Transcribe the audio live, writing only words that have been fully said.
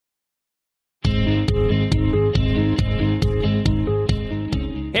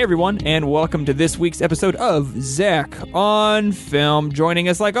Hey everyone, and welcome to this week's episode of Zach on Film. Joining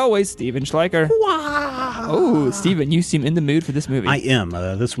us, like always, Steven Schleicher. Wow. Oh, Steven, you seem in the mood for this movie. I am.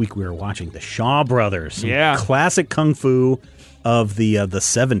 This week we are watching the Shaw Brothers. Some Yeah. classic kung fu of the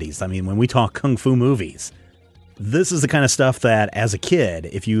 70s. I mean, when we talk kung fu movies, this is the kind of stuff that, as a kid,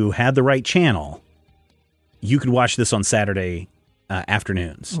 if you had the right channel, you could watch this on Saturday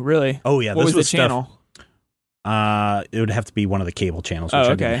afternoons. Oh, really? Oh, yeah. What this was the stuff- channel? It would have to be one of the cable channels, which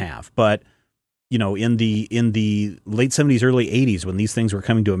I didn't have. But, you know, in the late 70s, early 80s, when these things were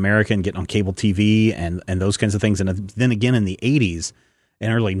coming to America and getting on cable TV and those kinds of things, and then again in the 80s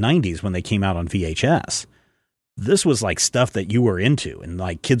and early 90s when they came out on VHS, this was like stuff that you were into and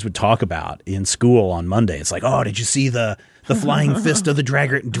like kids would talk about in school on Monday. It's like, oh, did you see the flying fist of the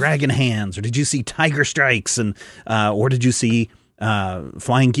dragon hands? Or did you see Tiger Strikes? And or did you see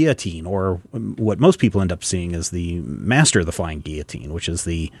Flying Guillotine, or what most people end up seeing is the Master of the Flying Guillotine, which is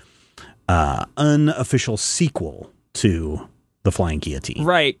the unofficial sequel to the Flying Guillotine.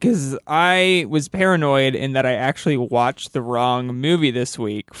 Right, because I was paranoid in that I actually watched the wrong movie this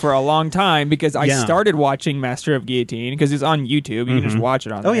week for a long time because I started watching Master of Guillotine because it's on YouTube. You can just watch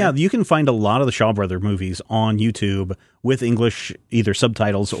it on there. Oh, yeah. You can find a lot of the Shaw Brother movies on YouTube with English, either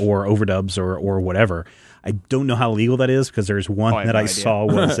subtitles or overdubs or whatever. I don't know how legal that is because there's one that I saw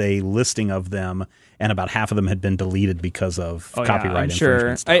was a listing of them, and about half of them had been deleted because of copyright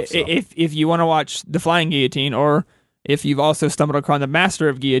infringement stuff. So. If you want to watch The Flying Guillotine, or if you've also stumbled upon The Master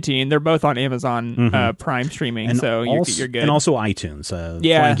of Guillotine, they're both on Amazon Prime streaming, and so you're good. And also iTunes.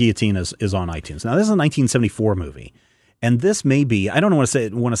 Flying Guillotine is on iTunes. Now, this is a 1974 movie. And this may be, I don't want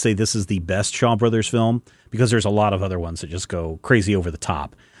to say this is the best Shaw Brothers film, because there's a lot of other ones that just go crazy over the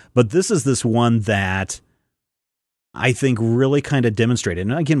top. But this is this one that I think really kind of demonstrated.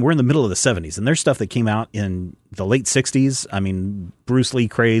 And again, we're in the middle of the 70s, and there's stuff that came out in the late 60s. I mean, Bruce Lee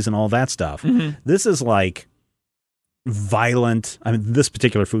craze and all that stuff. Mm-hmm. This is like violent. I mean, this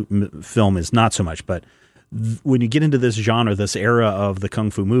particular film is not so much, but when you get into this genre, this era of the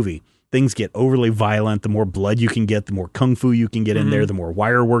kung fu movie, things get overly violent. The more blood you can get, the more kung fu you can get in there, the more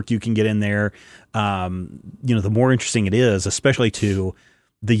wire work you can get in there. The more interesting it is, especially to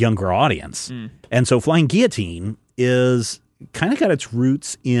the younger audience. And so Flying Guillotine is kind of got its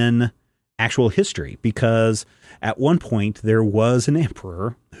roots in actual history, because at one point there was an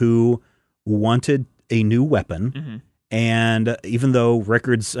emperor who wanted a new weapon. And even though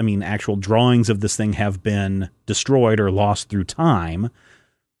records, actual drawings of this thing have been destroyed or lost through time,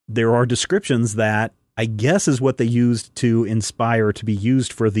 there are descriptions that I guess is what they used to inspire to be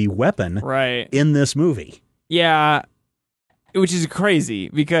used for the weapon in this movie. Yeah, which is crazy,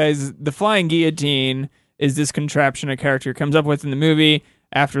 because the Flying Guillotine is this contraption a character comes up with in the movie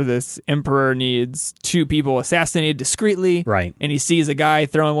after this emperor needs two people assassinated discreetly. Right. And he sees a guy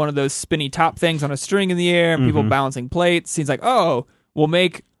throwing one of those spinny top things on a string in the air and people balancing plates. He's like, oh, we'll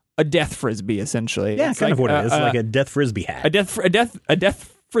make a death frisbee, essentially. Yeah, it's kind like, of what it is. Like a death frisbee hat. A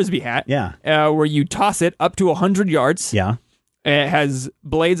death frisbee hat. Yeah. Where you toss it up to 100 yards. Yeah. It has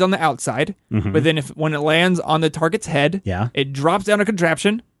blades on the outside, but then when it lands on the target's head, it drops down a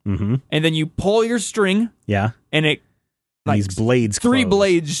contraption, and then you pull your string, and it these blades, three close.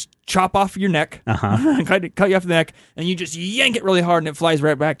 blades chop off your neck, cut you off the neck, and you just yank it really hard, and it flies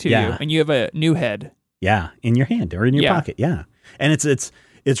right back to you, and you have a new head. Yeah, in your hand or in your pocket. Yeah, and it's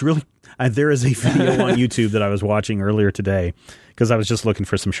really. There is a video on YouTube that I was watching earlier today because I was just looking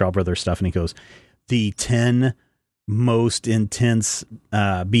for some Shaw Brothers stuff, and he goes, the 10 most intense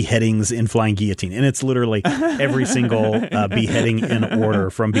beheadings in Flying Guillotine, and it's literally every single beheading in order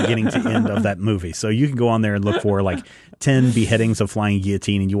from beginning to end of that movie. So you can go on there and look for like 10 beheadings of Flying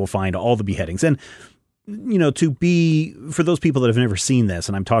Guillotine, and you will find all the beheadings. And for those people that have never seen this,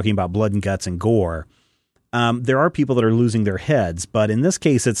 and I'm talking about blood and guts and gore, there are people that are losing their heads, but in this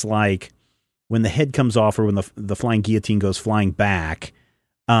case it's like when the head comes off, or when the Flying Guillotine goes flying back,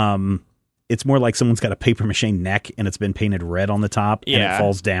 it's more like someone's got a paper mache neck and it's been painted red on the top, and it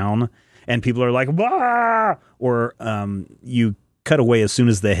falls down, and people are like, "Wah!" Or you cut away as soon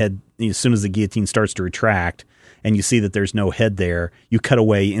as the guillotine starts to retract, and you see that there's no head there. You cut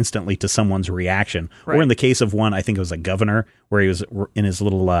away instantly to someone's reaction. Right. Or in the case of one, I think it was a governor, where he was in his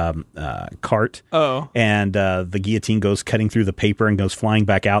little cart. Oh. And the guillotine goes cutting through the paper and goes flying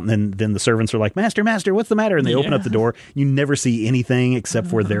back out. And then the servants are like, Master, what's the matter? And they open up the door. You never see anything except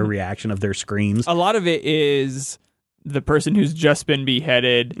for their reaction of their screams. A lot of it is the person who's just been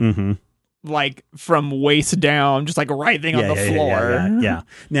beheaded, like from waist down, just like writhing on the floor. Yeah.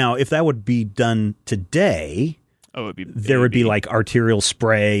 Now, if that would be done today, there would be like arterial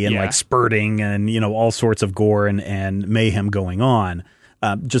spray and like spurting and, all sorts of gore and mayhem going on.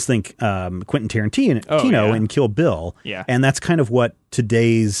 Just think Quentin Tarantino in Kill Bill. Yeah. And that's kind of what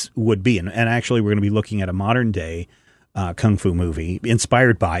today's would be. And actually, we're going to be looking at a modern day kung fu movie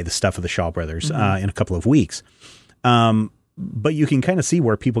inspired by the stuff of the Shaw Brothers in a couple of weeks. But you can kind of see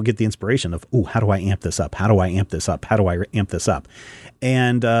where people get the inspiration of, how do I amp this up? How do I amp this up? How do I amp this up?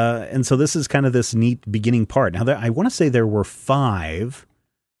 And so this is kind of this neat beginning part. Now, I want to say there were 5.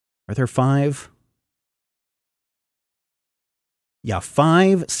 Are there 5? Yeah,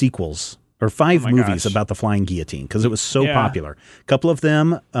 5 sequels or 5 movies about the Flying Guillotine because it was so popular. A couple of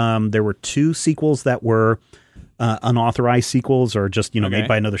them, there were 2 sequels that were unauthorized sequels or just made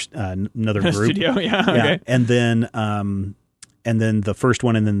by another group. Studio, okay. And then the first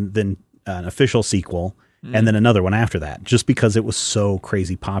one, and then an official sequel, and then another one after that, just because it was so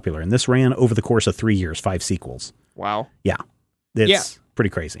crazy popular. And this ran over the course of 3 years, 5 sequels. Wow. Yeah, it's pretty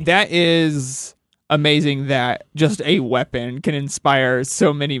crazy. That is amazing that just a weapon can inspire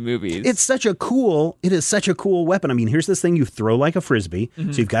so many movies. It is such a cool weapon. I mean, here's this thing you throw like a Frisbee, so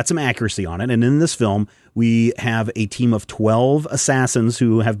you've got some accuracy on it. And in this film, we have a team of 12 assassins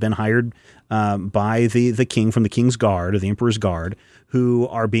who have been hired by the king from the King's Guard or the Emperor's Guard, who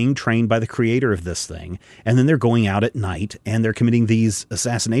are being trained by the creator of this thing. And then they're going out at night and they're committing these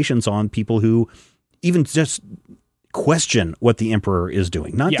assassinations on people who even just question what the Emperor is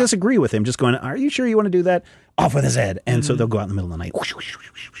doing, not disagree with him, just going, are you sure you want to do that? Off with his head. And so they'll go out in the middle of the night.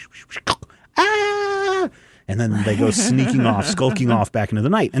 And then they go sneaking off, skulking off back into the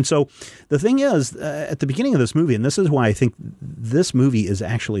night. And so the thing is, at the beginning of this movie, and this is why I think this movie is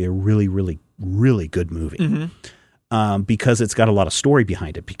actually a really, really, really good movie, because it's got a lot of story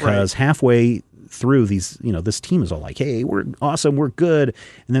behind it. Because halfway through these, this team is all like, hey, we're awesome, we're good.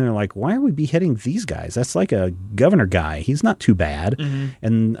 And then they're like, why are we beheading these guys? That's like a governor guy. He's not too bad.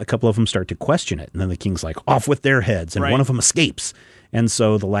 And a couple of them start to question it. And then the king's like, off with their heads. And one of them escapes. And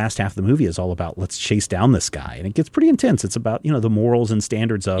so the last half of the movie is all about, let's chase down this guy. And it gets pretty intense. It's about, the morals and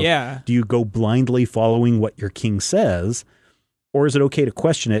standards of, do you go blindly following what your king says, or is it okay to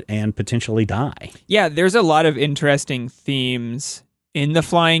question it and potentially die? Yeah, there's a lot of interesting themes in the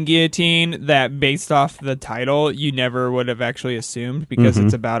Flying Guillotine that, based off the title, you never would have actually assumed, because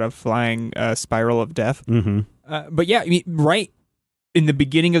it's about a flying spiral of death. But yeah, I mean, right in the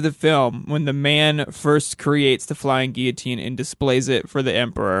beginning of the film, when the man first creates the Flying Guillotine and displays it for the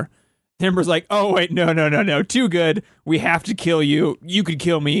Emperor, the Emperor's like, oh, wait, no, too good. We have to kill you. You could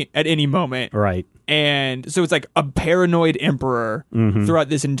kill me at any moment. Right. And so it's like a paranoid Emperor throughout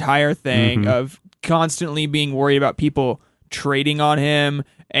this entire thing of constantly being worried about people trading on him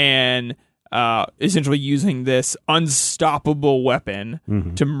and essentially using this unstoppable weapon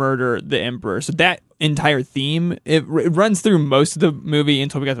to murder the Emperor. So that entire theme, it runs through most of the movie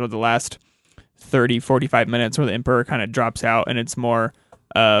until we get to the last 30-45 minutes where the Emperor kind of drops out, and it's more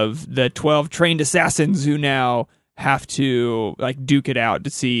of the 12 trained assassins who now have to like duke it out to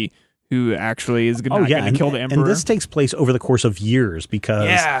see who actually is going to kill the Emperor. And this takes place over the course of years, because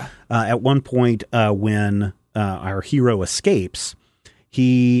at one point when our hero escapes,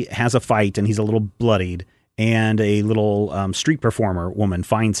 he has a fight and he's a little bloodied, and a little street performer woman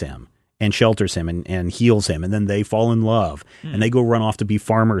finds him and shelters him and heals him. And then they fall in love and they go run off to be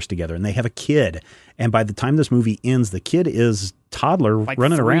farmers together, and they have a kid. And by the time this movie ends, the kid is toddler, like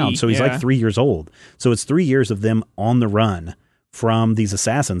running around. So he's like 3 years old. So it's 3 years of them on the run from these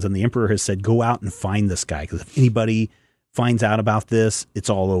assassins. And the Emperor has said, go out and find this guy, because if anybody finds out about this, it's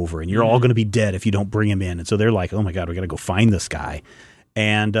all over, and you're all going to be dead if you don't bring him in. And so they're like, oh my God, we got to go find this guy.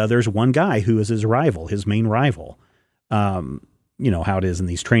 And there's one guy who is his rival, his main rival. You know how it is in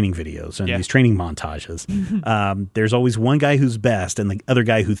these training videos and these training montages. There's always one guy who's best and the other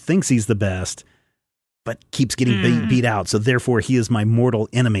guy who thinks he's the best, but keeps getting beat out. So therefore he is my mortal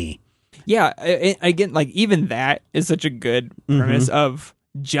enemy. Yeah. Again, like even that is such a good premise of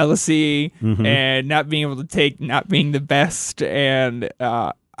jealousy and not being able to take not being the best. And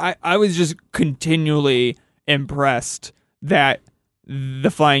I was just continually impressed that the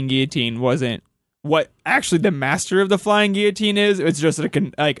Flying Guillotine wasn't what actually the master of the Flying Guillotine is. It's just like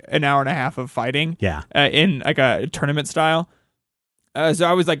an hour and a half of fighting in like a tournament style. So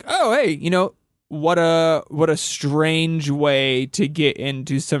I was like, oh, hey, what a strange way to get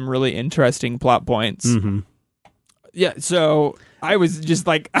into some really interesting plot points. Yeah, so I was just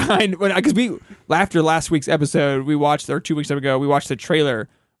like, because after last week's episode, or 2 weeks ago, we watched the trailer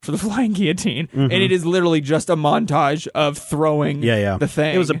for the Flying Guillotine, and it is literally just a montage of throwing the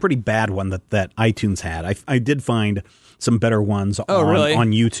thing. It was a pretty bad one that iTunes had. I did find some better ones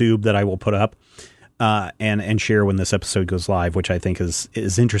on YouTube that I will put up and share when this episode goes live, which I think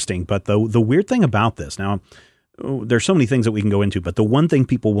is interesting. But the weird thing about this, now, there's so many things that we can go into, but the one thing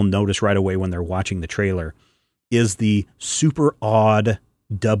people will notice right away when they're watching the trailer is the super odd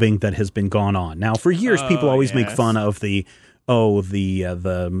dubbing that has been gone on. Now, for years, people always make fun of the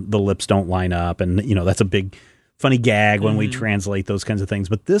lips don't line up, and that's a big funny gag when we translate those kinds of things.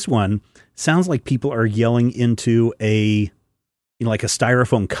 But this one sounds like people are yelling into like a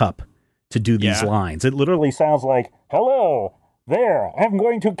styrofoam cup to do these lines. It literally sounds like, "Hello there, I'm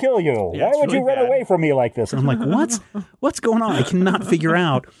going to kill you. Yeah, why would really you run bad. away from me like this?" And I'm like, what's going on? I cannot figure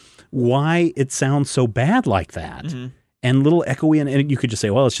out why it sounds so bad like that. And little echoey, and you could just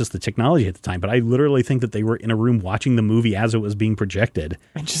say, well, it's just the technology at the time. But I literally think that they were in a room watching the movie as it was being projected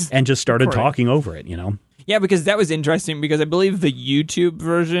and just started talking over it, Yeah, because that was interesting, because I believe the YouTube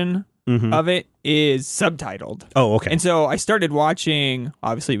version of it is subtitled. Oh, okay. And so I started watching,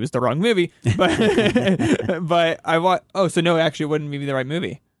 obviously it was the wrong movie, but actually it wouldn't be the right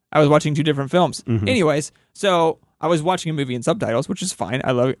movie. I was watching two different films. Anyways, so I was watching a movie in subtitles, which is fine.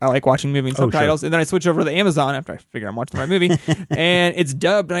 I like watching movie in subtitles. And then I switch over to Amazon after I figure I'm watching the right movie, and it's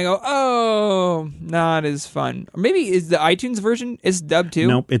dubbed, and I go, oh, not as fun. Or maybe is the iTunes version is dubbed too?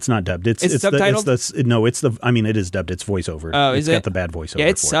 Nope, it's not dubbed. It's subtitled? It is dubbed. It's voiceover. Oh, it's got the bad voiceover. Yeah,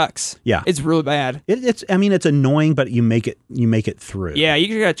 it for sucks. Yeah. It's really bad. It's annoying, but you make it through. Yeah,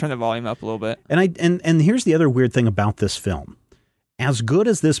 you gotta turn the volume up a little bit. And here's the other weird thing about this film. As good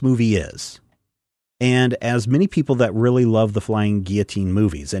as this movie is, and as many people that really love the Flying Guillotine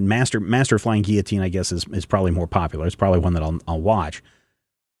movies, and Master Flying Guillotine, I guess, is probably more popular. It's probably one that I'll watch.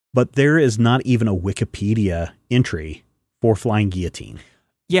 But there is not even a Wikipedia entry for Flying Guillotine.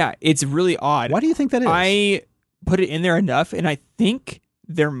 Yeah, it's really odd. Why do you think that is? I put it in there enough, and I think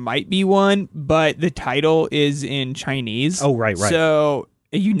there might be one, but the title is in Chinese. Oh, right. So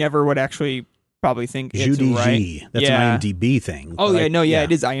you never would actually probably think it's right. That's an IMDb thing. Oh,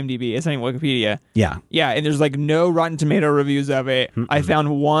 it is IMDb. It's not even Wikipedia. Yeah. Yeah, and there's like no Rotten Tomato reviews of it. I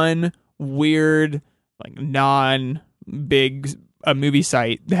found one weird, like non-big movie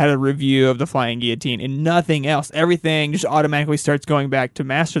site that had a review of the Flying Guillotine and nothing else. Everything just automatically starts going back to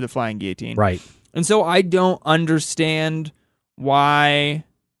Master the Flying Guillotine. Right. And so I don't understand why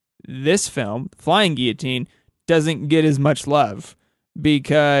this film, Flying Guillotine, doesn't get as much love.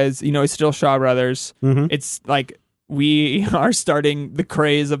 Because, it's still Shaw Brothers. It's like we are starting the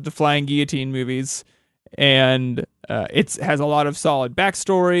craze of the Flying Guillotine movies. And it has a lot of solid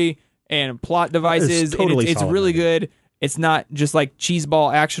backstory and plot devices. It's really good. It's not just like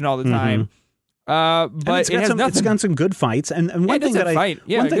cheeseball action all the time. But it's got some good fights. And one thing that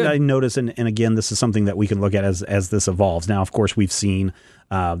I notice, and again, this is something that we can look at as this evolves. Now, of course, we've seen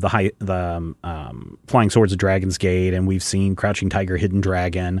the Flying Swords of Dragon's Gate, and we've seen Crouching Tiger, Hidden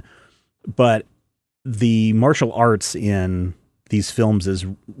Dragon. But the martial arts in these films is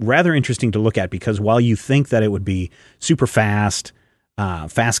rather interesting to look at, because while you think that it would be super fast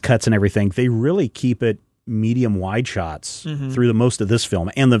cuts and everything, they really keep it medium wide shots through the most of this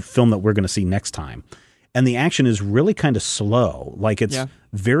film and the film that we're going to see next time. And the action is really kind of slow. Like it's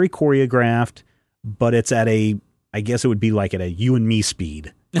very choreographed, but it's at I guess it would be like at a you and me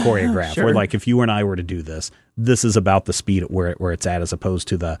speed choreograph. Where like if you and I were to do this is about the speed where it's at, as opposed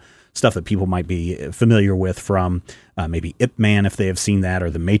to the stuff that people might be familiar with from maybe Ip Man, if they have seen that,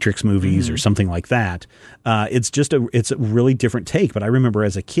 or the Matrix movies or something like that. It's a really different take. But I remember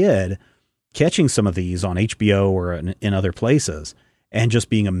as a kid catching some of these on HBO or in other places, and just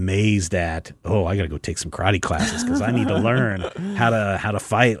being amazed at, I got to go take some karate classes because I need to learn how to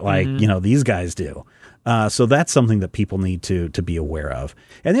fight like these guys do. So that's something that people need to be aware of.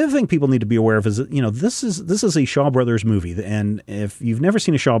 And the other thing people need to be aware of is that, this is a Shaw Brothers movie, and if you've never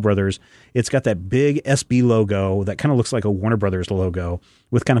seen a Shaw Brothers, it's got that big SB logo that kind of looks like a Warner Brothers logo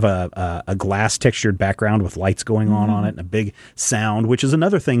with kind of a glass textured background with lights going on it, and a big sound, which is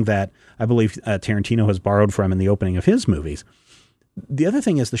another thing that I believe Tarantino has borrowed from in the opening of his movies. The other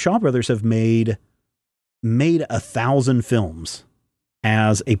thing is the Shaw Brothers have made 1,000 films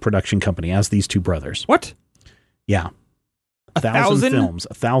as a production company, as these two brothers. What? Yeah. 1,000 films.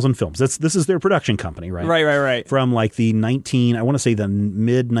 1,000 films. This is their production company, right? Right. From like the mid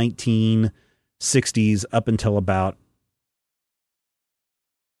 1960s up until about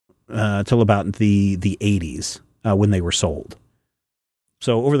the 80s when they were sold.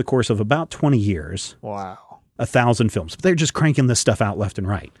 So over the course of about 20 years. Wow. 1,000 films. But they're just cranking this stuff out left and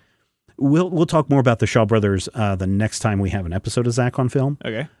right. We'll talk more about the Shaw Brothers the next time we have an episode of Zach on Film.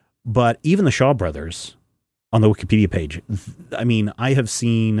 Okay. But even the Shaw Brothers on the Wikipedia page, I mean, I have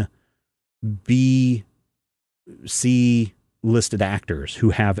seen B, C listed actors who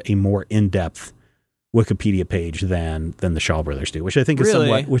have a more in-depth Wikipedia page than the Shaw Brothers do, which I think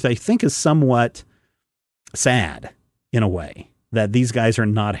is somewhat sad in a way that these guys are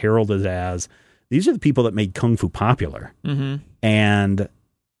not heralded as, these are the people that made Kung Fu popular. Mm-hmm. And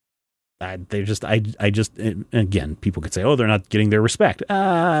they're just, again, people could say, oh, they're not getting their respect.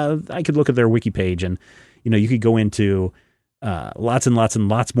 I could look at their wiki page and, you could go into lots and lots and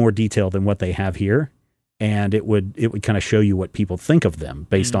lots more detail than what they have here. And it would kind of show you what people think of them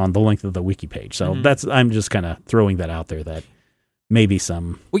based on the length of the wiki page. So I'm just kind of throwing that out there that maybe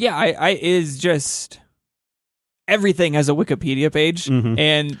some. Well, yeah, I is just everything has a Wikipedia page,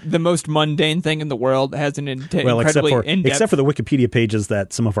 and the most mundane thing in the world has an incredibly in-depth. Except for the Wikipedia pages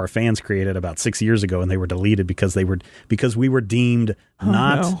that some of our fans created about 6 years ago, and they were deleted because we were deemed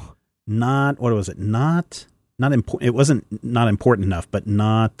not what was it not important. It wasn't not important enough, but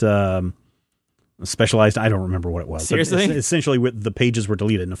not specialized. I don't remember what it was. Seriously, essentially, the pages were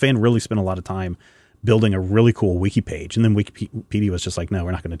deleted, and a fan really spent a lot of time building a really cool wiki page, and then Wikipedia was just like, no,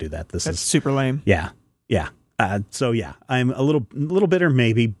 we're not going to do that. That's super lame. Yeah. So yeah, I'm a little bitter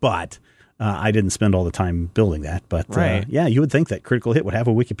maybe, but I didn't spend all the time building that. But right. Yeah, you would think that Critical Hit would have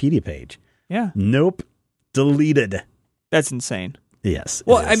a Wikipedia page. Yeah. Nope. Deleted. That's insane. Yes.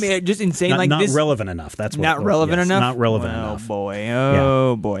 Well, I mean, just insane. Not this, relevant enough. That's what. Not relevant enough. Not relevant enough.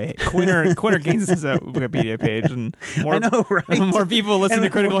 Oh boy. Quinter gains us a Wikipedia page, and more, I know, right? More people listen to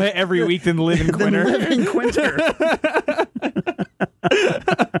Critical Hit every week than live in Quinter.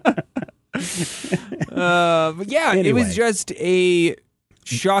 But yeah, anyway. It was just a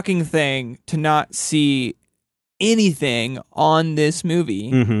shocking thing to not see anything on this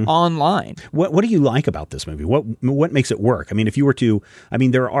movie online. What do you like about this movie? What makes it work? I mean, if you were to,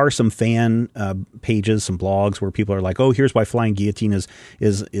 there are some fan pages, some blogs where people are like, oh, here's why Flying Guillotine is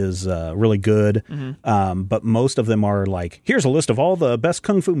really good. But most of them are like, here's a list of all the best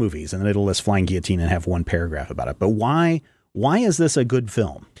kung fu movies, and then it'll list Flying Guillotine and have one paragraph about it. But why is this a good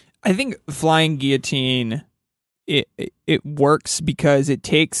film? I think Flying Guillotine, it works because it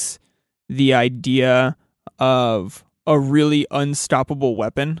takes the idea of a really unstoppable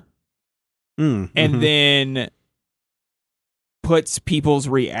weapon and then puts people's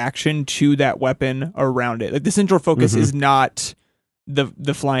reaction to that weapon around it. Like, the central focus is not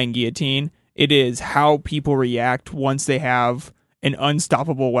the Flying Guillotine. It is how people react once they have an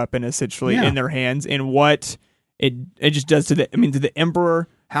unstoppable weapon essentially in their hands, and what it just does to the Emperor,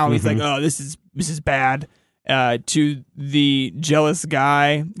 how he's like, oh, this is bad. To the jealous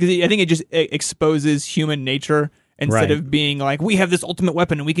guy, because I think it just exposes human nature instead of being like, we have this ultimate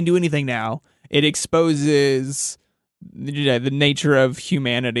weapon and we can do anything now. It exposes the nature of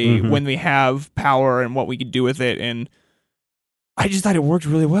humanity when we have power and what we could do with it. And I just thought it worked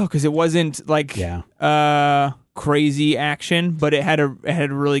really well because it wasn't like crazy action, but it had a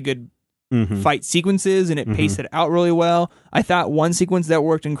really good fight sequences, and it paced it out really well. I thought one sequence that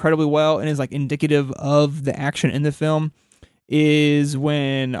worked incredibly well and is like indicative of the action in the film is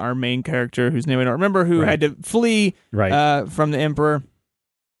when our main character, whose name I don't remember, who had to flee from the Emperor,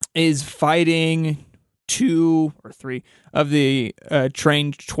 is fighting 2 or 3 of the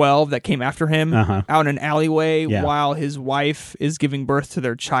trained 12 that came after him out in an alleyway while his wife is giving birth to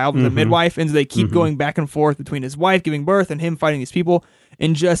their child with a midwife. And so they keep going back and forth between his wife giving birth and him fighting these people,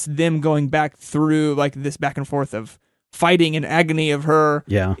 and just them going back through like this back and forth of fighting and agony of her.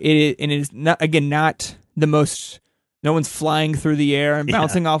 Yeah. It is not the most, no one's flying through the air and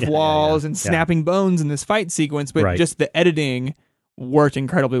bouncing off walls and snapping bones in this fight sequence, but just the editing worked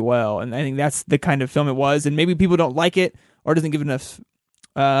incredibly well. And I think that's the kind of film it was. And maybe people don't like it or doesn't give enough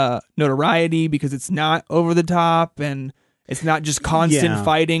notoriety because it's not over the top and it's not just constant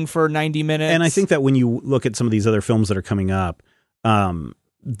fighting for 90 minutes. And I think that when you look at some of these other films that are coming up,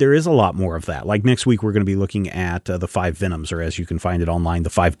 there is a lot more of that. Like next week, we're going to be looking at the 5 Venoms, or as you can find it online, the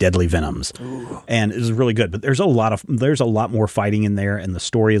 5 Deadly Venoms. Ooh. And it's really good. But there's a lot more fighting in there, and the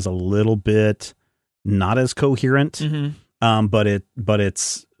story is a little bit not as coherent. But it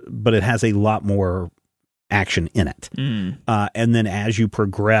has a lot more action in it. And then as you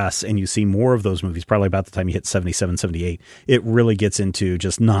progress and you see more of those movies, probably about the time you hit 77, 78, it really gets into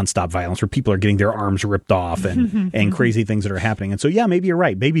just nonstop violence where people are getting their arms ripped off and crazy things that are happening. And so, yeah, maybe you're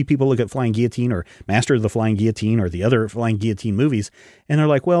right. Maybe people look at Flying Guillotine or Master of the Flying Guillotine or the other Flying Guillotine movies, and they're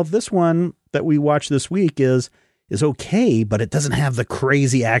like, well, this one that we watched this week is okay, but it doesn't have the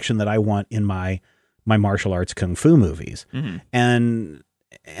crazy action that I want in my martial arts kung fu movies.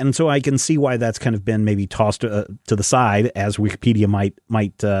 And so I can see why that's kind of been maybe tossed to the side, as Wikipedia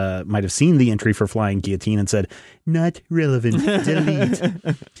might have seen the entry for Flying Guillotine and said, not relevant, delete.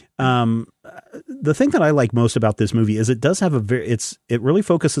 The thing that I like most about this movie is it does have it really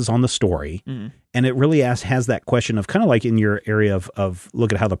focuses on the story, and it really has that question of kind of like in your area of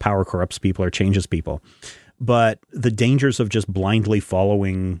look at how the power corrupts people or changes people. but the dangers of just blindly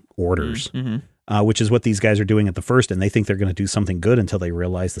following orders, which is what these guys are doing at the first, and they think they're going to do something good until they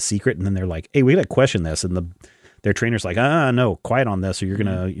realize the secret, and then they're like, "Hey, we got to question this," and their trainer's like, "No, quiet on this, or you're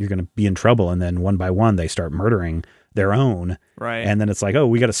gonna be in trouble." And then one by one, they start murdering their own, right? And then it's like, "Oh,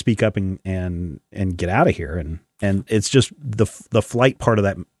 we got to speak up and get out of here," and it's just the flight part of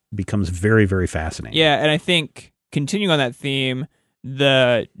that becomes very, very fascinating. Yeah, and I think continuing on that theme,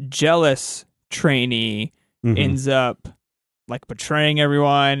 the jealous trainee ends up like betraying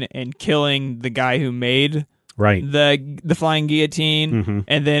everyone and killing the guy who made the flying guillotine,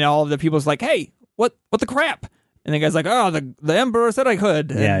 and then all of the people's like, "Hey, what the crap?" And the guy's like, "Oh, the emperor said I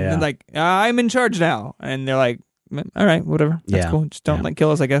could." And like, "I'm in charge now." And they're like, "All right, whatever. That's cool. Just don't like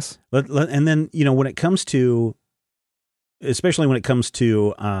kill us, I guess." And then, when it comes to, especially when it comes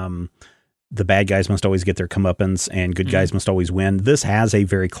to the bad guys must always get their comeuppance and good guys must always win. This has a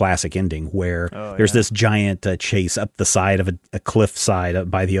very classic ending where there's this giant chase up the side of a cliff side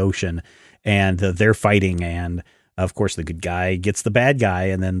by the ocean, and they're fighting, and of course the good guy gets the bad guy,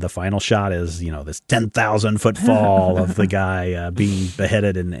 and then the final shot is this 10,000-foot fall of the guy being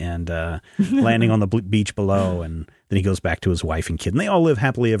beheaded and landing on the beach below, and then he goes back to his wife and kid, and they all live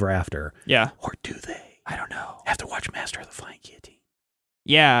happily ever after. Yeah, or do they? I don't know. Have to watch Master of the Flying Guillotine.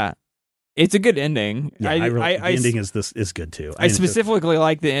 Yeah, it's a good ending. Yeah, the ending is good too. I specifically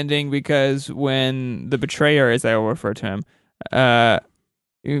like the ending because when the betrayer, as I will refer to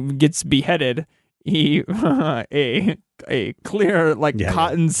him, gets beheaded, he a clear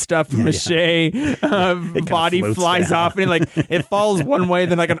cotton stuffed mache body flies down off, and it falls one way,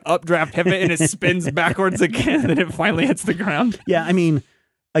 then like an updraft pivot, and it spins backwards again, and then it finally hits the ground. Yeah, I mean,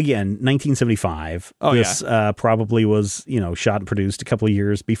 again, 1975. This probably was shot and produced a couple of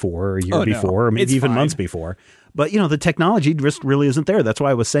years before, or a year before, or maybe even months before. But the technology just really isn't there. That's why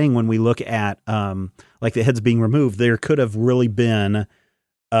I was saying when we look at like the heads being removed, there could have really been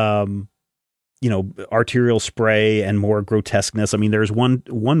arterial spray and more grotesqueness. I mean, there's one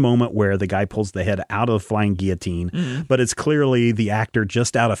moment where the guy pulls the head out of the flying guillotine, but it's clearly the actor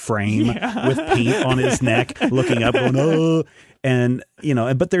just out of frame with paint on his neck, looking up, going, "Oh." And,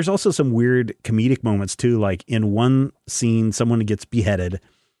 but there's also some weird comedic moments too. Like in one scene, someone gets beheaded,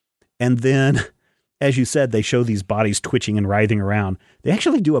 and then, as you said, they show these bodies twitching and writhing around. They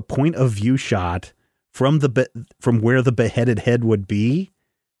actually do a point of view shot from where the beheaded head would be.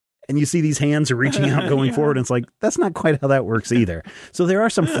 And you see these hands are reaching out, going forward. And it's like, that's not quite how that works either. So there are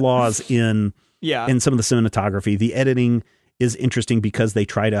some flaws in some of the cinematography. The editing is interesting because they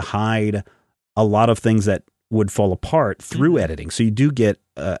try to hide a lot of things that would fall apart through editing. So you do get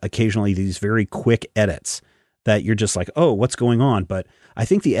occasionally these very quick edits that you're just like, oh, what's going on? But I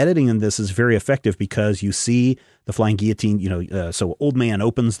think the editing in this is very effective because you see the flying guillotine, so old man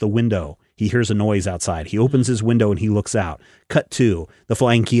opens the window. He hears a noise outside. He opens his window and he looks out. Cut to the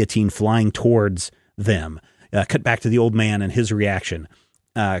flying guillotine flying towards them. Cut back to the old man and his reaction.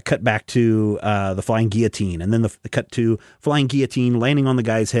 Cut back to the flying guillotine. And then the cut to flying guillotine landing on the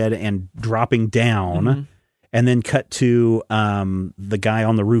guy's head and dropping down. And then cut to the guy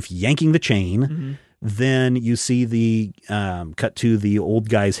on the roof yanking the chain. Then you see the cut to the old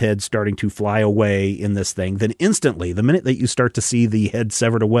guy's head starting to fly away in this thing. Then instantly, the minute that you start to see the head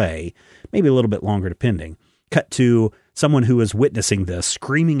severed away, maybe a little bit longer depending, cut to someone who is witnessing this,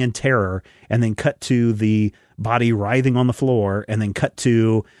 screaming in terror, and then cut to the body writhing on the floor, and then cut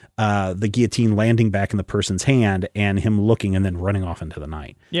to the guillotine landing back in the person's hand and him looking and then running off into the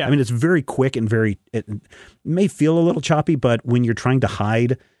night. Yeah. I mean, it's very quick and it may feel a little choppy, but when you're trying to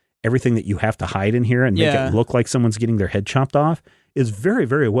hide everything that you have to hide in here and make it look like someone's getting their head chopped off is very,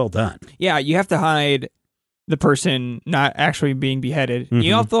 very well done. Yeah, you have to hide the person not actually being beheaded.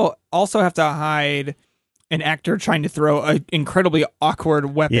 You also have to hide an actor trying to throw an incredibly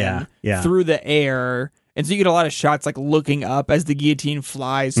awkward weapon through the air. And so you get a lot of shots like looking up as the guillotine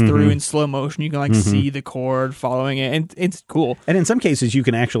flies through in slow motion. You can see the cord following it, and it's cool. And in some cases, you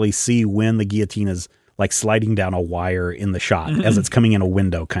can actually see when the guillotine is like sliding down a wire in the shot as it's coming in a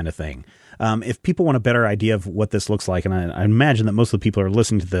window kind of thing. If people want a better idea of what this looks like, and I imagine that most of the people who are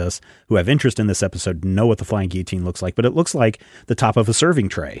listening to this who have interest in this episode know what the flying guillotine looks like, but it looks like the top of a serving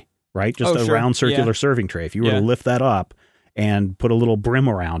tray, right? Just a round circular serving tray. If you were to lift that up and put a little brim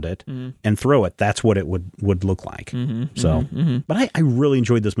around it and throw it, that's what it would look like. But I really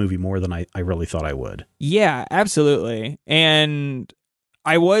enjoyed this movie more than I really thought I would. Yeah, absolutely. And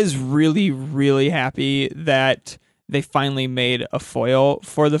I was really, really happy that they finally made a foil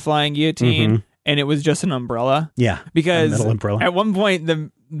for the flying guillotine, and it was just an umbrella. Yeah, because a metal umbrella. At one point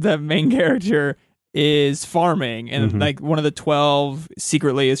the main character is farming, and like one of the 12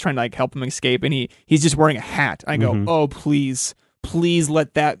 secretly is trying to like help him escape, and he's just wearing a hat. I go, oh please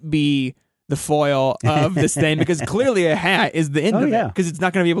let that be the foil of this thing, because clearly a hat is the end of it, because it's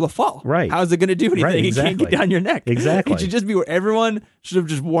not going to be able to fall. Right. How is it going to do anything? Right, It can't get down your neck. Exactly. It should just be where everyone should have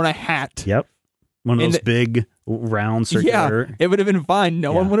just worn a hat. Yep. One of those big round circular. Yeah, it would have been fine.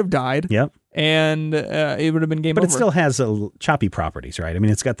 No one would have died. Yep. And it would have been game over. But it still has choppy properties, right? I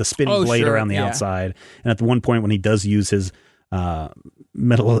mean, it's got the spinning blade around the outside. And at the one point when he does use his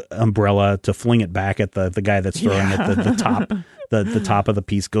metal umbrella to fling it back at the guy that's throwing it, the top the top of the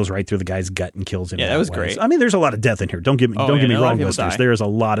piece goes right through the guy's gut and kills him. Yeah, that was great. So, I mean, there's a lot of death in here. Don't get me wrong, listeners. Die. There is a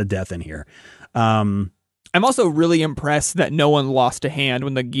lot of death in here. I'm also really impressed that no one lost a hand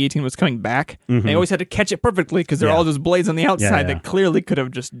when the guillotine was coming back. They always had to catch it perfectly because there are all those blades on the outside that clearly could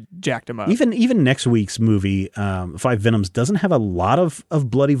have just jacked him up. Even next week's movie, Five Venoms, doesn't have a lot of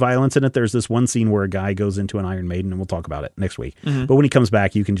bloody violence in it. There's this one scene where a guy goes into an Iron Maiden, and we'll talk about it next week. But when he comes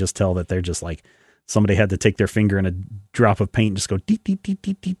back, you can just tell that they're just like, somebody had to take their finger and a drop of paint and just go deet, deet, deet,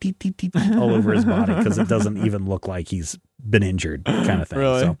 deet, deet, deet, deet, deet, all over his body, because it doesn't even look like he's been injured, kind of thing.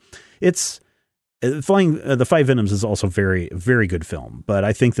 Really? So it's... The Five Venoms is also very, very good film, but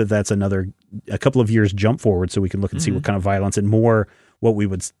I think that that's a couple of years jump forward, so we can look and see what kind of violence and more what we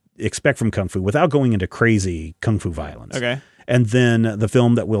would expect from Kung Fu without going into crazy Kung Fu violence. Okay. And then the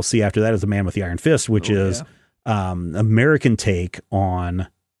film that we'll see after that is The Man with the Iron Fist, which is American take on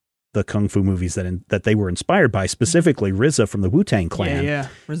the Kung Fu movies that they were inspired by, specifically RZA from the Wu-Tang Clan. Yeah,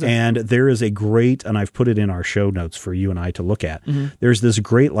 RZA. And there is a great, and I've put it in our show notes for you and I to look at. There's this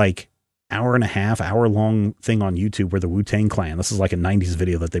great hour long thing on YouTube where the Wu-Tang Clan, this is like a 90s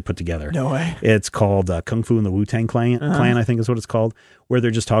video that they put together. No way. It's called Kung Fu and the Wu-Tang Clan, I think is what it's called, where they're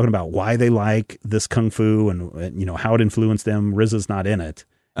just talking about why they like this Kung Fu and how it influenced them. RZA's not in it.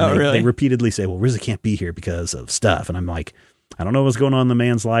 And really? They repeatedly say, well, RZA can't be here because of stuff. And I'm like, I don't know what's going on in the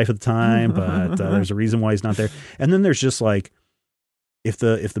man's life at the time, but there's a reason why he's not there. And then there's just like, if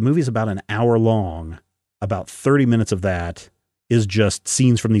the movie's about an hour long, about 30 minutes of that is just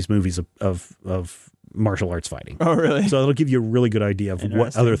scenes from these movies of martial arts fighting. Oh, really? So it'll give you a really good idea of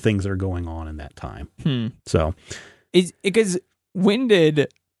what other things are going on in that time. So, because when did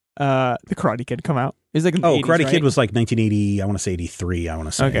the Karate Kid come out? It was like in the 80s, Karate right? Kid was like 1980. I want to say 83. I want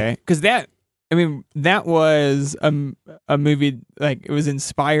to say. Okay, because that was a movie, like, it was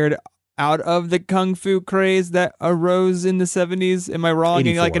inspired out of the Kung Fu craze that arose in the 70s. Am I wrong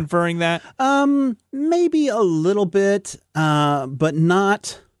 84. in like inferring that? Maybe a little bit, but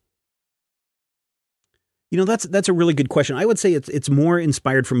not. That's a really good question. I would say it's more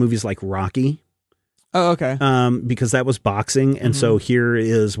inspired from movies like Rocky. Oh, okay. Because that was boxing, and so here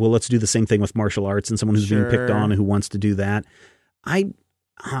is, well, let's do the same thing with martial arts and someone who's being picked on and who wants to do that. I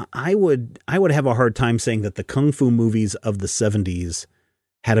would have a hard time saying that the Kung Fu movies of the 70s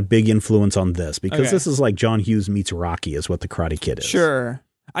had a big influence on this, because this is like John Hughes meets Rocky is what the Karate Kid is. Sure.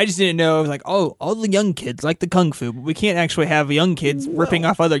 I just didn't know. It was like, oh, all the young kids like the Kung Fu, but we can't actually have young kids ripping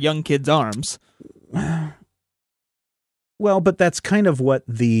off other young kids' arms. Well, but that's kind of what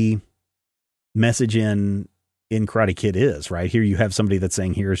the message in Karate Kid is, right? Here you have somebody that's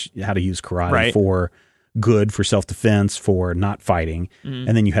saying, here's how to use karate for good, for self-defense, for not fighting.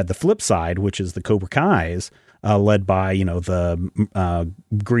 And then you had the flip side, which is the Cobra Kai's, led by, the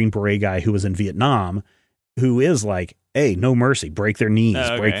Green Beret guy who was in Vietnam, who is like, hey, no mercy, break their knees,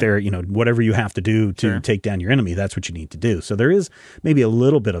 break their, whatever you have to do to take down your enemy. That's what you need to do. So there is maybe a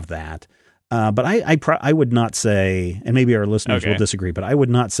little bit of that. But I would not say, and maybe our listeners will disagree, but I would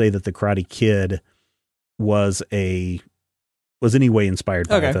not say that the Karate Kid was any way inspired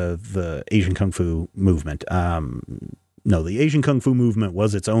by the Asian Kung Fu movement. No, the Asian Kung Fu movement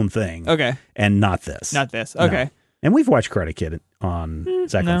was its own thing. Okay. And not this. Not this. Okay. No. And we've watched Karate Kid on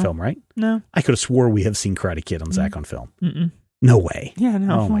Zach on Film, right? No. I could have swore we have seen Karate Kid on Zach on Film. No way. Yeah,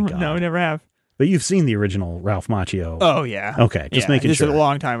 no. Oh, my God. No, we never have. But you've seen the original Ralph Macchio. Oh, yeah. Okay, just making sure. Just a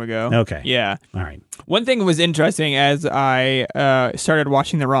long time ago. Okay. Yeah. All right. One thing that was interesting as I started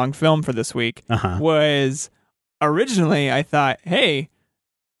watching the wrong film for this week was originally I thought, hey,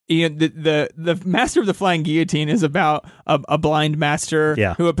 the Master of the Flying Guillotine is about a blind master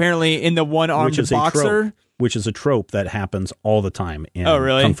who apparently in the one-armed boxer. Which is a trope that happens all the time in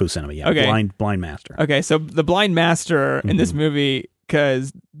really? Kung Fu cinema. Yeah, okay. Blind master. Okay, so the blind master in this movie,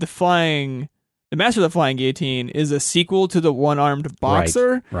 because the Master of the Flying Guillotine is a sequel to the one-armed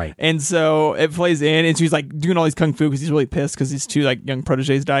boxer. Right. And so it plays in, and so he's like doing all these kung fu because he's really pissed because his two like young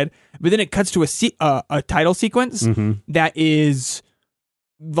proteges died. But then it cuts to a title sequence that is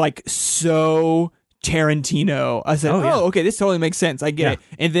like so Tarantino. I said, okay, this totally makes sense. I get it.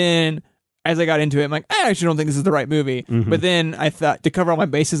 And then as I got into it, I'm like, I actually don't think this is the right movie. Mhm. But then I thought, to cover all my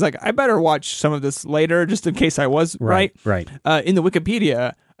bases, like, I better watch some of this later, just in case I was right. Right. In the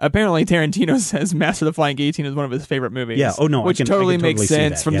Wikipedia, apparently Tarantino says Master of the Flying Guillotine is one of his favorite movies. Yeah. Oh no, which I totally can makes see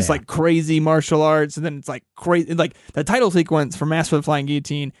sense that. from Yeah, this yeah. like crazy martial arts, and then it's like crazy. Like the title sequence for Master of the Flying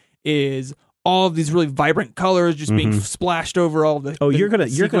Guillotine is all of these really vibrant colors just being splashed over all the. Oh, the you're gonna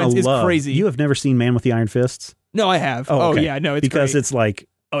sequence love. is crazy. You have never seen Man with the Iron Fists? No, I have. Oh, okay. Yeah, no, it's because great. it's like,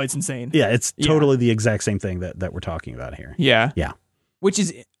 Oh, it's insane. yeah, it's Yeah. totally the exact same thing that we're talking about here. Yeah. Yeah. Which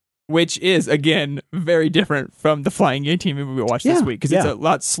is again very different from the Flying Guillotine movie we watched this Yeah, week because it's yeah. a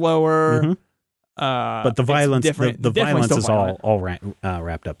lot slower. Mhm. But the it's violence, different. the Definitely violence still is violent. all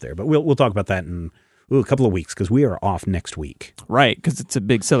wrapped up there. But we'll talk about that in a couple of weeks because we are off next week. Right, because it's a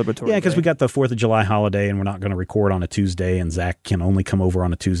big celebratory. Yeah, because day. we got the 4th of July holiday and we're not going to record on a Tuesday, and Zach can only come over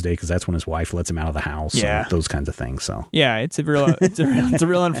on a Tuesday because that's when his wife lets him out of the house. Yeah. And those kinds of things. So. Yeah, it's a real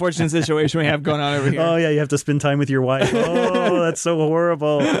unfortunate situation we have going on over here. Oh yeah, you have to spend time with your wife. Oh, that's so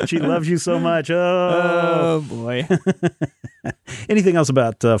horrible. She loves you so much. Oh boy. Anything else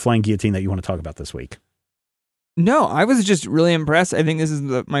about Flying Guillotine that you want to talk about this week? No, I was just really impressed. I think this is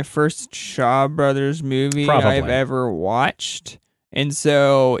my first Shaw Brothers movie Probably. I've ever watched. And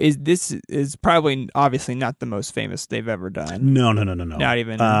so this is probably obviously not the most famous they've ever done. No. Not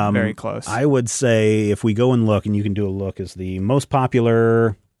even very close. I would say if we go and look, and you can do a look, is the most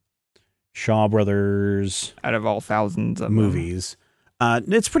popular Shaw Brothers Out of all thousands of movies.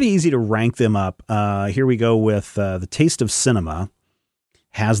 It's pretty easy to rank them up. Here we go with The Taste of Cinema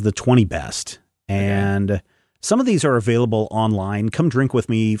has the 20 best. And some of these are available online. Come Drink With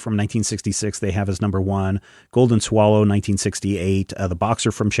Me from 1966, they have as number 1. Golden Swallow, 1968. The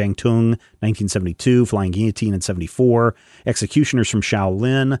Boxer from Shangtung, 1972. Flying Guillotine in 74. Executioners from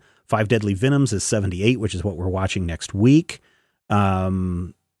Shaolin. Five Deadly Venoms is 78, which is what we're watching next week.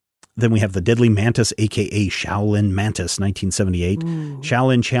 Then we have The Deadly Mantis, a.k.a. Shaolin Mantis, 1978.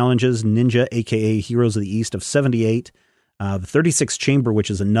 Shaolin Challenges, Ninja, a.k.a. Heroes of the East of 78. The 36th Chamber, which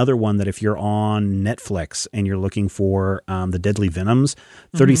is another one that if you're on Netflix and you're looking for The Deadly Venoms,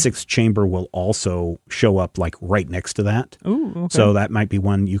 36th Chamber will also show up like right next to that. Ooh, okay. So that might be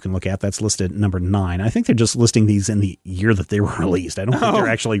one you can look at. That's listed at number 9. I think they're just listing these in the year that they were released. I don't think they're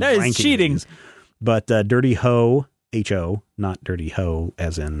actually that is ranking cheating. these. But Dirty Ho, H-O, not Dirty Ho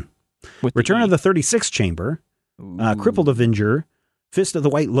as in With Return E. of the 36th Chamber, Crippled Avenger, Fist of the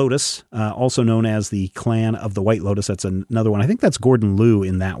White Lotus, also known as the Clan of the White Lotus. That's another one. I think that's Gordon Liu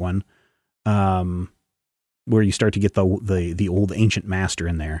in that one, where you start to get the old ancient master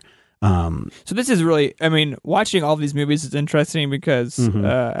in there. So this is really, I mean, watching all these movies is interesting because, as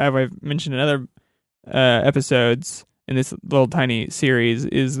I've mentioned in other episodes in this little tiny series,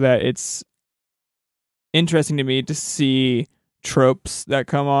 is that it's interesting to me to see tropes that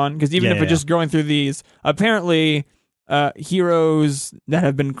come on. Because even if we're just going through these, apparently heroes that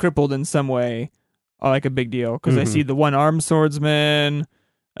have been crippled in some way are like a big deal. Because I see the one-armed swordsman,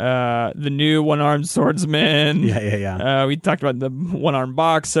 the new one-armed swordsman. Yeah. We talked about the one-armed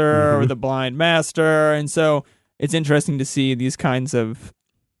boxer or the blind master, and so it's interesting to see these kinds of,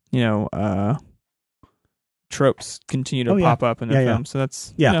 tropes continue to pop up in the film. So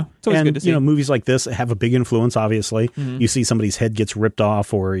that's it's always good to see. Movies like this have a big influence. Obviously, you see somebody's head gets ripped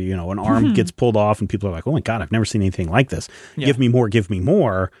off, or an arm gets pulled off, and people are like, "Oh my god, I've never seen anything like this! Give me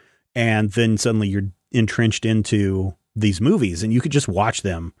more!" And then suddenly you're entrenched into these movies, and you could just watch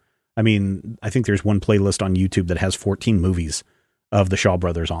them. I mean, I think there's one playlist on YouTube that has 14 movies of the Shaw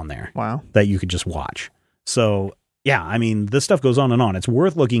Brothers on there. Wow, that you could just watch. So yeah, I mean, this stuff goes on and on. It's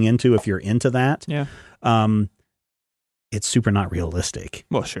worth looking into if you're into that. Yeah. It's super not realistic.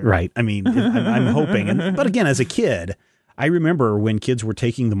 Well, sure. Right. I mean, I'm hoping. But again, as a kid, I remember when kids were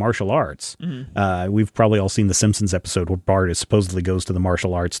taking the martial arts. We've probably all seen the Simpsons episode where Bart supposedly goes to the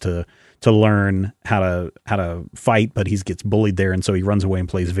martial arts to learn how to fight, but he gets bullied there, and so he runs away and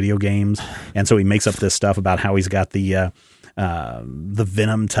plays video games. And so he makes up this stuff about how he's got the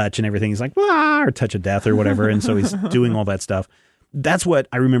venom touch and everything. He's like, or touch of death or whatever. And so he's doing all that stuff. That's what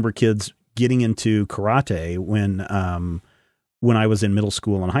I remember kids getting into karate when I was in middle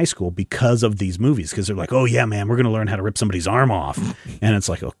school and high school because of these movies. Because they're like, oh yeah, man, we're going to learn how to rip somebody's arm off. And it's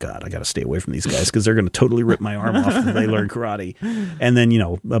like, oh God, I got to stay away from these guys because they're going to totally rip my arm off if they learn karate. And then,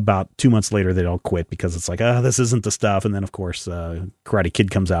 about 2 months later, they'd all quit because it's like, this isn't the stuff. And then of course, Karate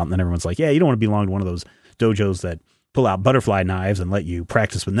Kid comes out and then everyone's like, yeah, you don't want to belong to one of those dojos that pull out butterfly knives and let you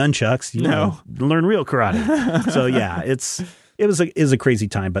practice with nunchucks. You know, learn real karate. So yeah, it was a crazy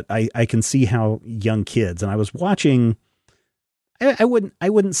time, but I can see how young kids, and I was watching, I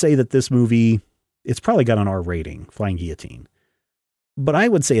wouldn't say that this movie, it's probably got an R rating, Flying Guillotine, but I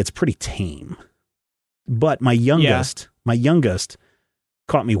would say it's pretty tame. But my youngest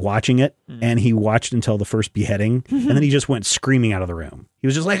caught me watching it, and he watched until the first beheading, and then he just went screaming out of the room. He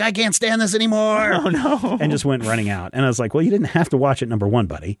was just like, I can't stand this anymore. Oh, no. And just went running out. And I was like, well, you didn't have to watch it, number one,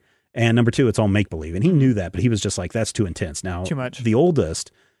 buddy. And number two, it's all make-believe. And he knew that, but he was just like, that's too intense. Now, too much. The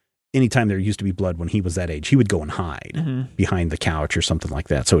oldest, anytime there used to be blood when he was that age, he would go and hide behind the couch or something like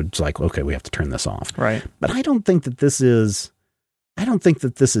that. So it's like, okay, we have to turn this off. Right. But I don't think that this is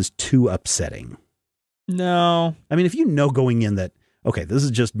too upsetting. No. I mean, if you know going in that, okay, this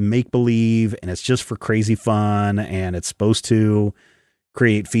is just make-believe and it's just for crazy fun and it's supposed to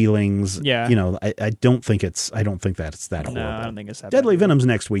create feelings. Yeah. I don't think that's that horrible. No, I don't think it's that Deadly bad. Venoms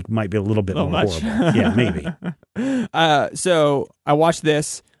next week might be a little bit more much. horrible. Yeah, maybe. So I watched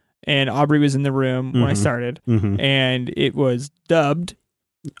this, and Aubrey was in the room when I started, and it was dubbed.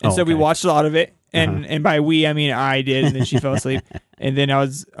 And so we watched a lot of it, and by we, I mean I did, and then she fell asleep. And then I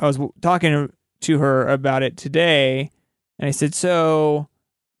was talking to her about it today, and I said, so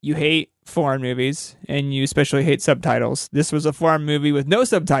you hate foreign movies, and you especially hate subtitles. This was a foreign movie with no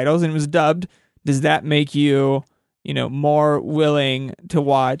subtitles, and it was dubbed. Does that make you, more willing to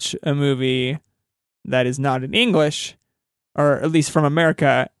watch a movie that is not in English, or at least from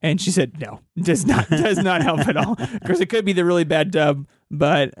America? And she said, no, does not help at all. Because it could be the really bad dub,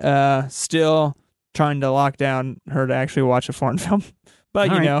 but still trying to lock down her to actually watch a foreign film. But,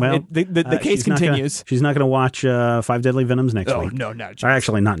 the case continues. She's not going to watch Five Deadly Venoms next week. No, not or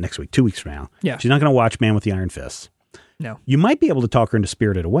actually, not next week, 2 weeks from now. Yeah. She's not going to watch Man with the Iron Fists. No. You might be able to talk her into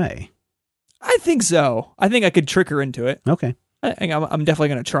Spirited Away. I think so. I think I could trick her into it. Okay. I'm definitely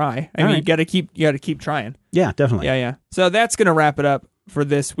going to try. I mean, you got to keep trying. Yeah, definitely. Yeah. So that's going to wrap it up for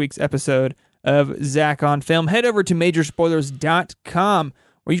this week's episode of Zach on Film. Head over to majorspoilers.com,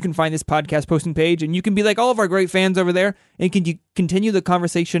 where you can find this podcast posting page, and you can be like all of our great fans over there, and you continue the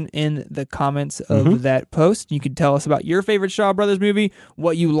conversation in the comments of that post. You can tell us about your favorite Shaw Brothers movie,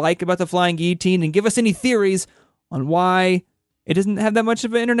 what you like about The Flying Guillotine, and give us any theories on why it doesn't have that much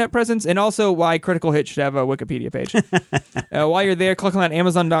of an internet presence, and also why Critical Hit should have a Wikipedia page. While you're there, click on that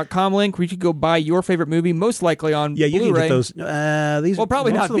Amazon.com link where you can go buy your favorite movie, most likely on Blu-ray. You can get those. These, well,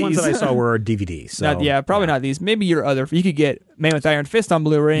 probably most not of the these. ones that I saw were DVDs. So, not these. Maybe your other. You could get Man with Iron Fist on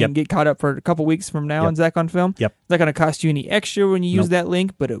Blu-ray and get caught up for a couple weeks from now on Zach on Film. Yep. It's not going to cost you any extra when you use that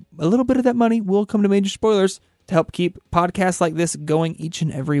link, but a little bit of that money will come to Major Spoilers to help keep podcasts like this going each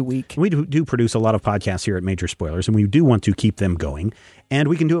and every week. We do produce a lot of podcasts here at Major Spoilers, and we do want to keep them going. And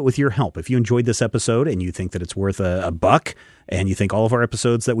we can do it with your help. If you enjoyed this episode and you think that it's worth a buck, and you think all of our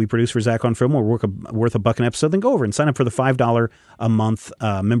episodes that we produce for Zach on Film are worth $1 an episode, then go over and sign up for the $5 a month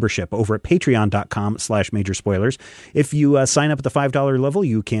membership over at patreon.com/majorspoilers. If you sign up at the $5 level,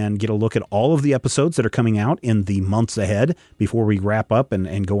 you can get a look at all of the episodes that are coming out in the months ahead before we wrap up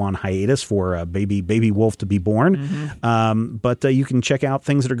and go on hiatus for baby wolf to be born. But you can check out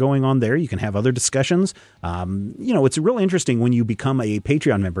things that are going on there. You can have other discussions. It's real interesting when you become a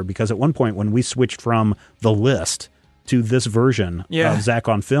Patreon member, because at one point when we switched from the list to this version of Zach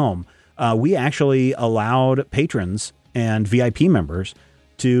on Film, we actually allowed patrons and VIP members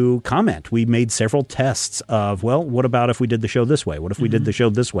to comment. We made several tests of, well, what about if we did the show this way? What if we did the show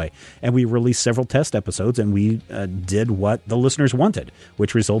this way? And we released several test episodes, and we did what the listeners wanted,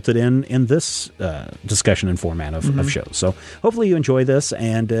 which resulted in this discussion and format of shows. So hopefully you enjoy this,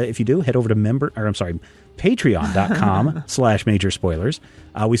 and if you do, head over to patreon.com/major spoilers.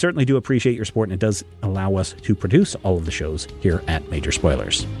 We certainly do appreciate your support, and it does allow us to produce all of the shows here at Major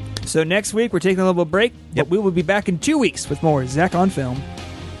Spoilers. So next week, we're taking a little break, but we will be back in 2 weeks with more Zach on Film.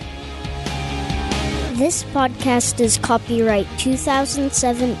 This podcast is copyright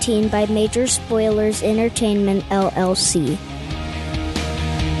 2017 by Major Spoilers Entertainment, LLC.